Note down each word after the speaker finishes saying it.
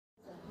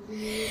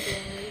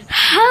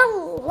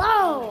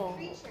Hello!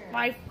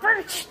 My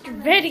first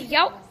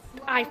video,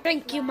 I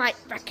think you might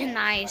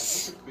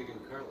recognize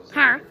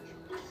her,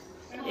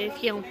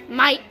 if you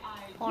might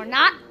or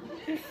not.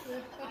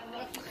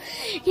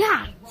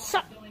 Yeah,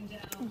 so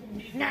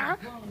now,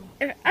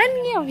 if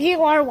any of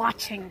you are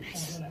watching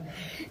this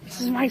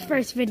is my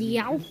first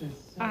video.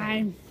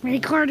 I'm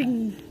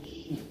recording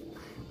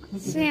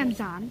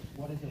Samsung.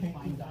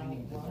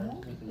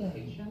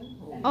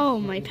 Oh,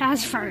 my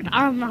password.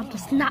 I'm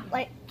just not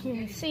like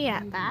you see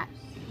at that.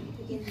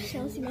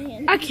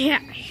 Okay.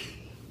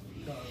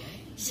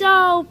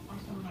 So,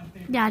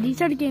 yeah,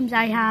 these are the games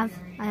I have.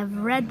 I have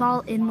Red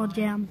Ball, Inmo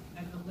Jam.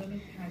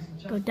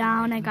 Go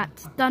down, I got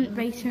Stunt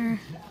Racer.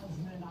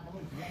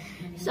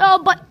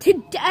 So, but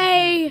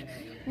today,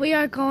 we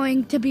are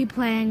going to be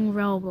playing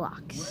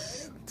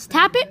Roblox. Let's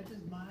tap it.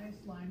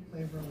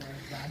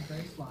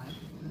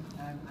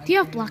 Do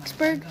you have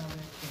Bloxburg?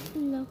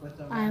 No.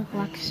 I have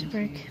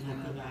Bloxburg.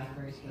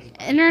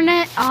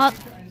 Internet up.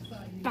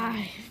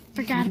 I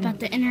forgot about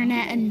the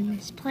internet in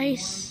this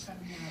place.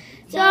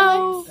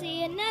 So let's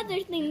see another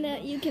thing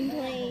that you can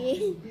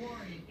play.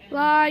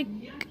 Like,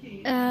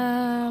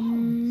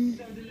 I'm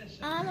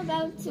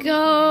about to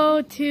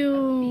go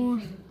to.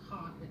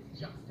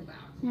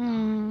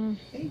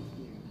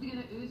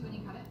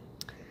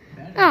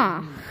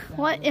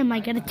 What am I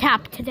gonna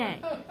tap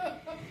today?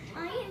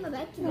 I am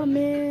about to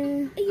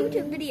make a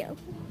YouTube video.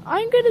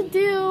 I'm gonna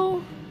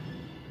do.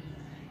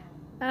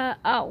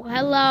 Oh,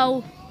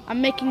 hello. I'm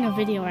making a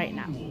video right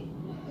now.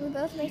 We're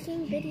both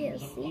making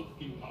videos, see?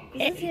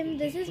 This is him,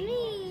 this is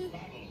me.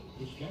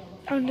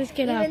 I'm just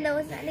gonna. Even though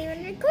it's not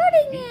even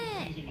recording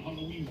it.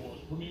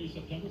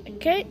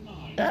 Okay.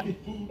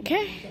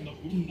 Okay.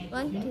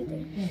 1, 2,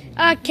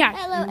 3. Okay.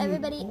 Hello,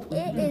 everybody.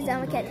 It is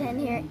Amacat10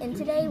 here, and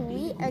today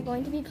we are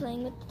going to be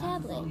playing with the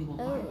tablet.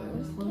 Oh,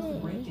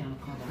 okay.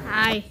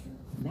 Hi.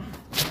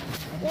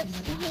 Yep,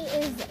 he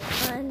is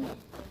on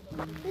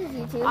his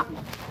YouTube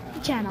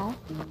Channel.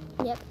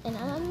 Yep, and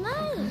I'm on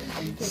mine.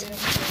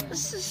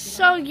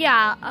 So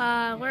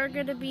yeah, we're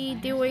gonna be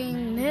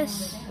doing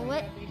this.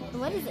 What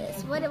is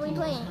this? What are we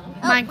playing?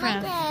 Oh,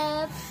 Minecraft.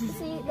 Minecraft.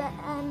 See that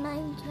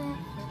Minecraft.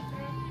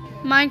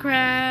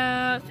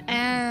 Minecraft.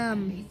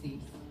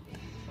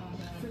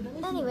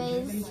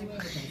 Anyways,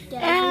 guys,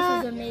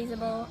 this is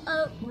amazing.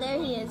 Oh, there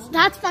he is.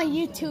 That's my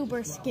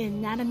YouTuber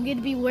skin that I'm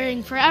gonna be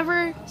wearing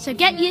forever. So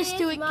get used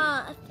to it.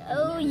 Moth.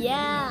 Oh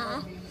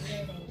yeah.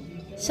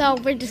 So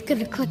we're just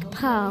gonna click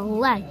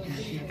play,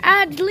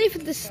 and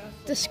leave the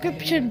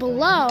description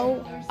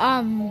below.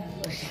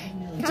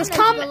 Just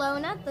comment below,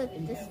 not the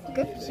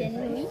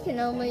description. We can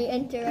only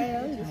enter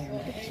our own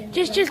description.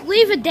 Just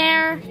leave it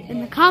there in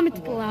the comments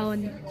below,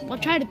 and we'll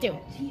try to do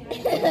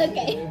it.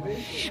 Okay.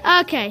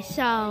 Okay,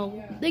 so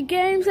the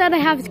games that I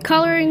have is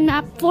Coloring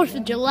Map, 4th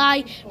of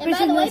July,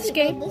 Prison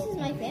Escape. This is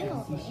my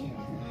family.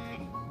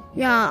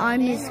 Yeah, I'm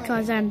his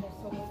cousin.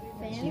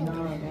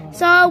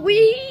 So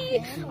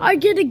we are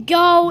gonna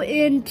go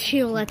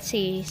into, let's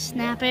see,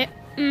 snap it.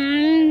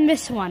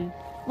 This one,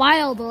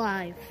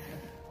 Wildlife.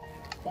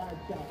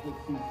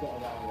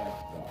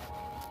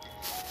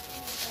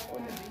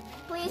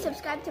 Please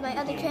subscribe to my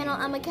other channel,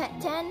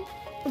 Amacat10,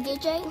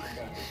 DJ.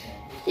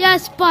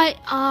 Yes, but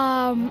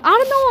I don't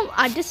know.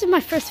 This is my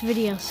first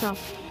video, so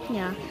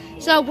yeah.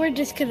 So we're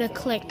just gonna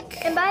click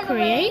and by the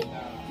create. Way,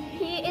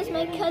 he is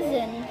my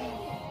cousin.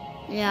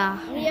 Yeah.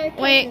 We are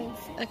cousins. Wait.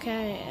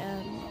 Okay.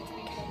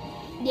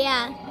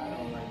 Yeah.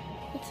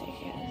 Let's see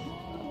here.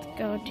 Let's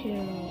go to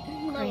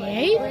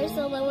create. Where's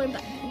the lower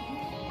button?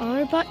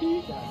 Lower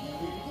button.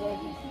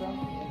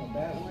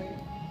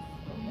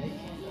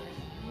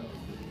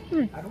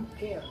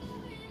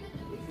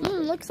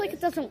 Looks like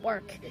it doesn't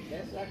work.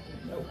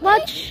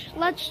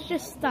 Let's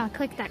just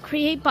click that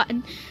create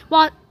button.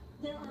 Well,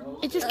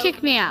 it just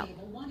kicked me out.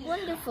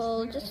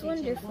 Wonderful, just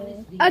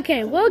wonderful.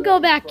 Okay, we'll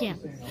go back in.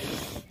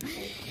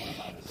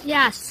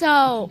 Yeah,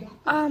 so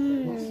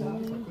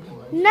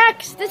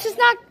next, this is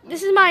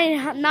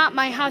not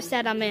my house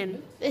that I'm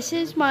in. This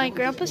is my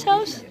grandpa's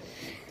house.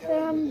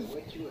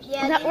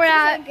 Yeah, that this we're is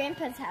at. our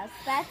grandpa's house.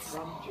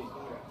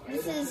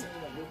 This is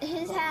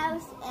his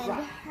house and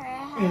her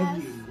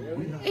house.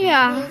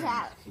 Yeah.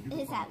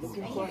 His house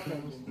right here.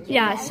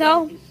 Yeah,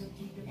 so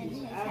And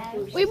his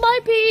house. we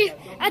might be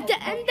at the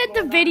end of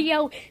the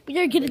video.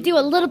 We're gonna do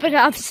a little bit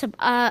of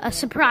a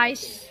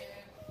surprise.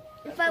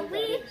 But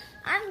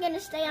I'm gonna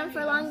stay on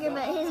for longer,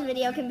 but his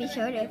video can be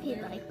shorter if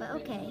he'd like. But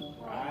okay.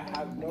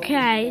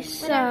 Okay,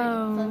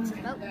 so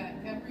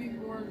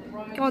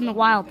go on the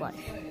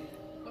Wildlife.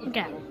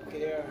 Okay.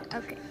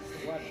 Okay.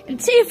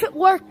 And see if it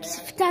works.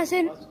 If it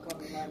doesn't,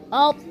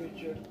 oh,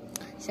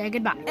 say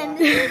goodbye. And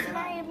this is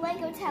my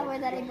Lego tower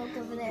that I built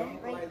over there,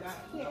 right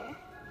here.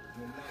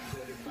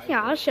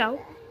 Yeah, I'll show.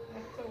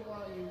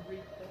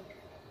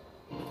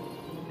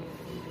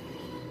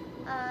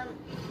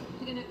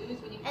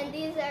 And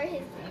these are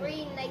his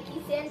green Nike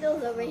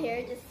sandals over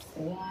here, just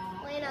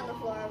laying on the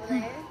floor over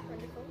there.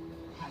 Wonderful.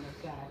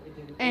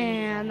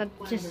 And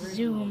let's just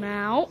zoom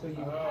out.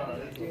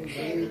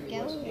 There we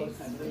go.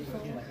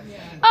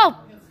 Oh,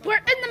 we're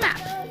in the map.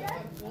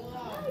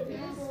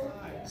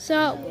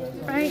 So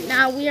right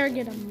now we are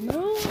gonna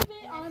move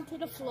it onto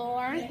the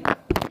floor.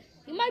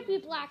 You might be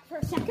black for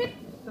a second.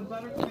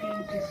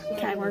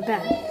 Okay, we're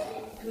back.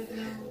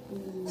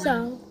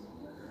 So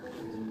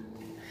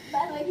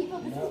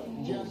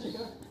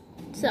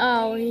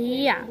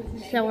yeah,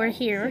 so we're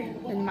here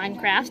in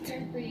Minecraft.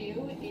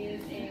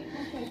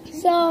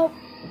 So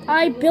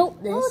I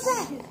built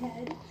this.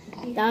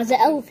 That was an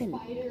elephant.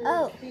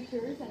 Oh,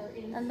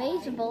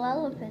 amazable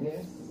elephant.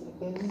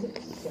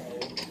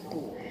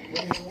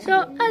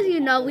 So as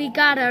you know, we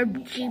got our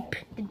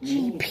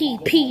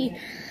GPP.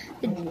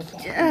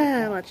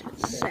 Let's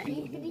just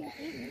say.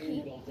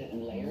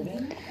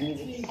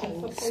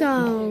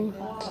 So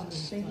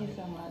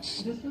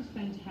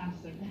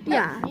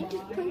yeah.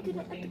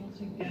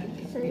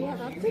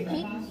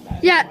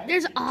 Yeah,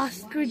 there's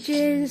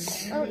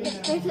ostriches. Oh,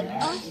 there's an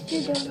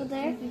ostrich over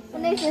there.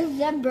 And there's a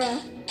zebra.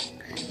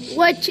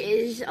 Which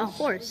is a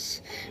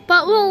horse.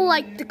 But we'll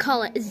like to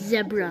call it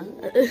zebra.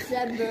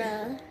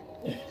 Zebra.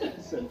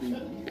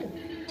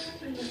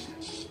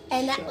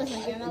 And that was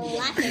my grandma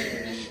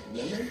laughing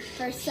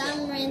for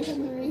some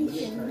random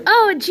reason.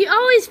 Oh, and she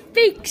always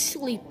fake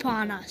sleep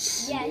on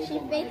us. Yeah, she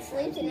fake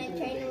sleeps and I'm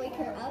trying to wake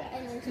her up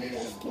and then she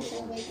just keeps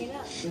on waking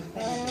up.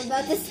 And I'm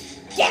about to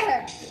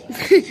scare her.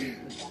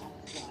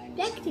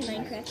 Back to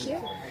Minecraft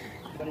here.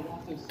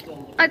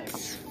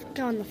 Let's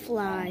go on the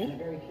fly.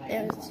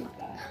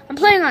 I'm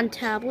playing on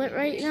tablet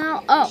right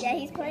now. Oh. Yeah,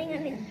 he's playing on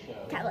his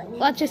tablet.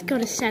 Let's just go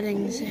to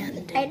settings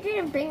and... I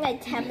didn't bring my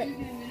tablet.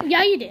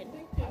 Yeah, you did.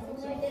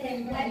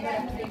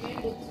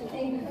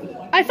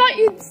 I thought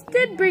you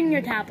did bring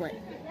your tablet.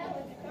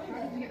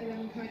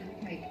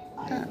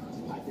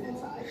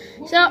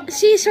 So,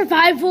 see,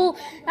 survival,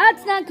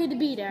 that's not going to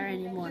be there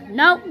anymore.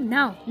 No,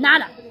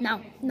 nada.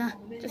 No,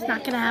 just not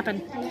going to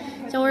happen.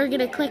 So we're going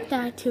to click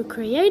that to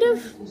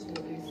creative.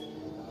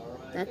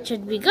 That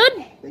should be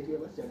good.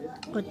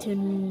 Go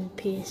to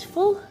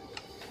peaceful.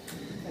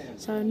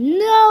 So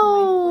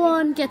no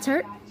one gets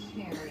hurt.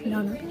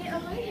 No.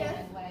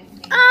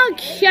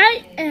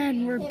 Okay,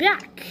 and we're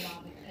back.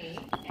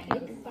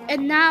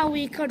 And now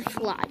we could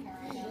fly.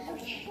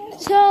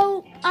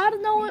 So, I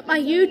don't know what my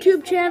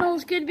YouTube channel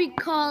is going to be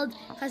called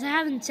because I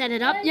haven't set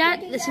it up yet.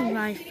 This is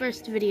my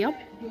first video.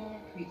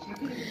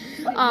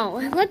 Oh,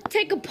 let's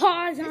take a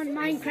pause on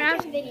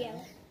Minecraft.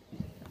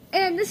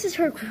 And this is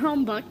her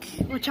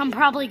Chromebook, which I'm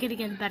probably going to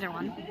get a better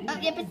one. Oh,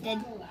 yep, it's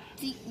dead.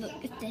 See,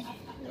 look, it's dead.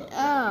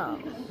 Oh.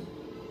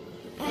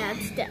 Yeah,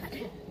 it's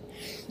dead.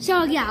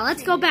 So, yeah,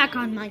 let's go back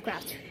on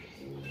Minecraft.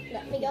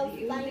 Let me go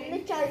find the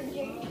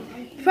charger.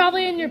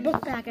 Probably in your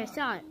book bag, I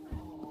saw it.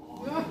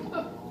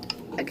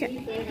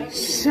 Okay,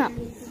 so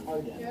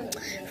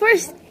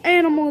first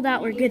animal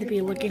that we're going to be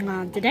looking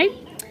on today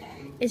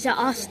is an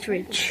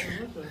ostrich.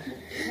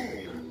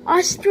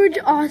 Ostrich.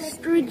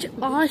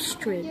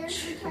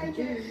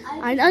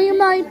 I know you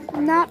might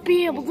not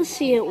be able to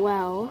see it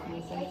well.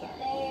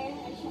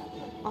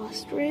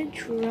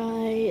 Ostrich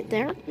right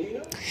there.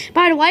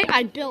 By the way,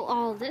 I built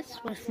all of this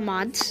with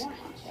mods.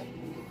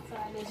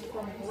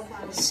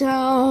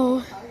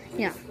 So,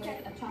 yeah.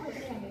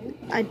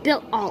 I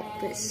built all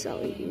of this,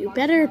 so you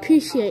better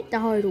appreciate the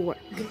hard work.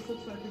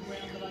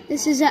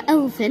 This is an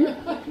elephant,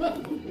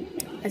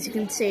 as you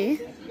can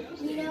see.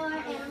 You know our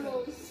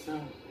animals,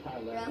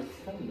 Ruff?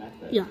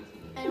 Yeah.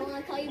 I don't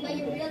want to call you by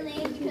your real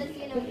name because,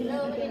 you know,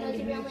 nobody knows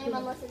your real name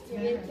unless it's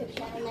your YouTube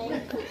channel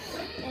name.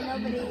 And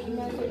nobody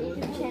knows your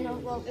YouTube channel.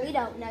 Well, we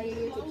don't know your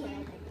YouTube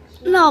channel.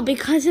 No,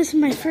 because this is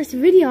my first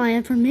video I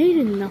ever made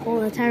in the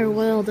whole entire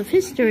world of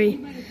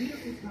history.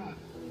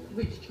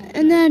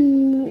 And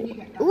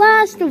then,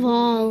 last of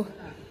all,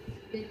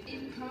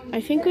 I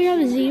think we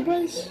have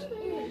zebras.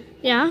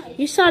 Yeah,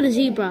 you saw the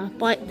zebra,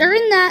 but they're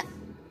in that.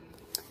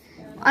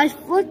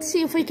 Let's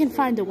see if we can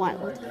find the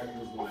wild. I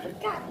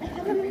forgot, I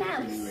have a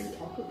mouse.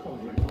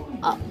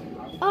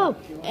 Oh,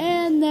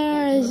 and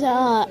there's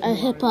a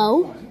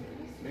hippo.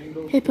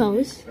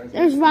 Hippos.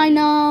 There's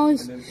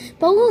rhinos,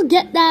 but we'll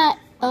get that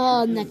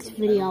next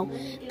video.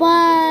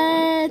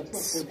 But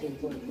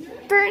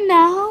for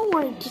now,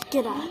 we're just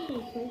gonna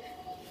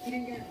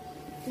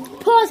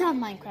pause on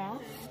Minecraft.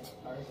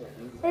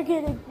 We're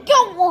gonna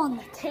go on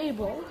the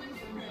table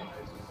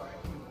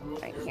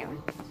right here.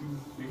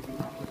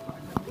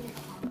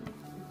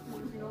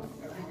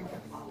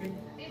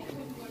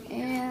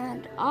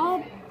 And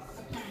I'll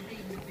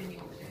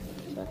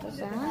put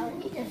this on.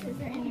 This is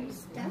random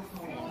stuff.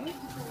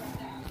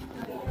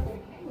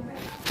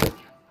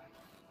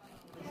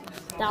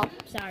 Oh,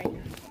 sorry.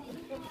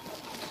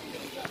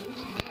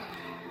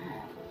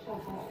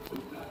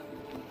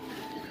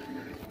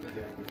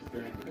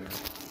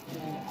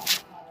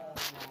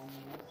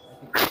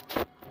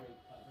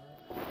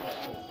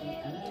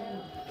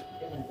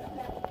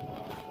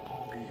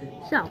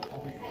 So,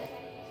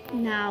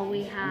 now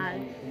we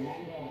have,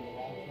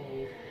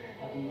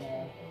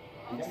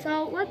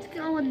 so let's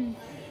go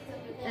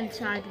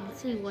inside and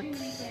see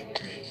what's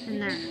in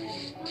there.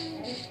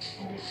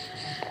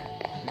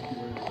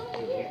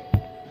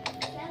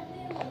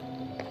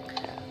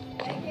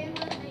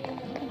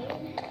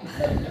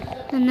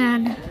 And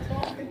then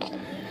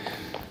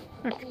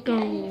Let's go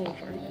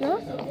over here.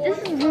 This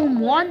is room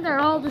 1. They're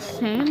all the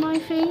same, I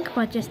think,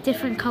 but just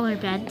different color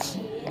beds.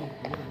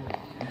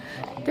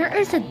 There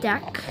is a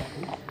deck,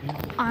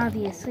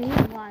 obviously.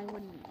 Why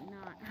would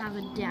not have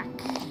a deck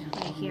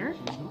right here?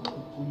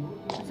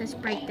 Let's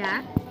just break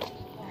that.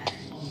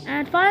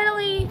 And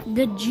finally,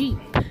 the Jeep.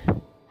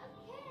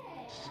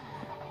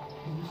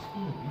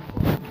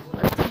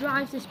 Let's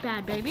drive this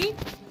bad baby.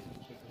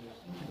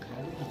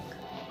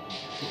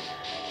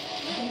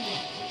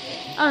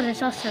 Oh,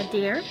 there's also a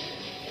deer.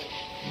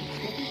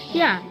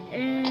 Yeah,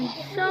 and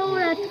so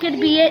that's gonna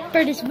be it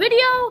for this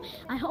video.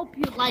 I hope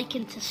you like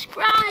and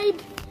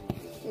subscribe.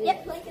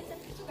 Yep, like and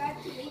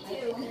subscribe to me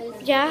too.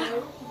 Yeah.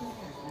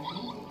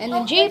 And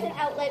the Jeep. There's an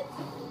outlet.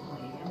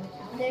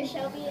 There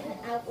shall be an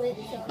outlet.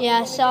 So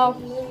Yeah, so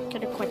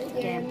gonna quit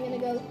the game. I'm gonna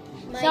go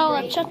So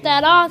let's shut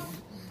that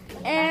off.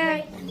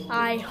 And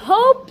I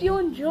hope you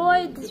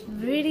enjoyed this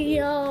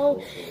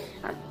video.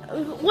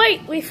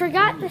 Wait, we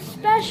forgot the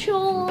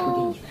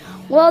special.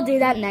 We'll do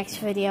that next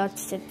video.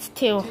 It's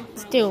too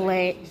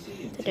late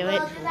to do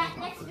it. Well, that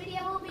next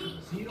video will be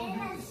in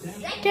a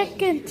second.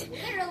 Second.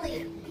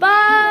 Literally.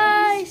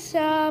 Bye,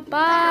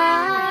 bye.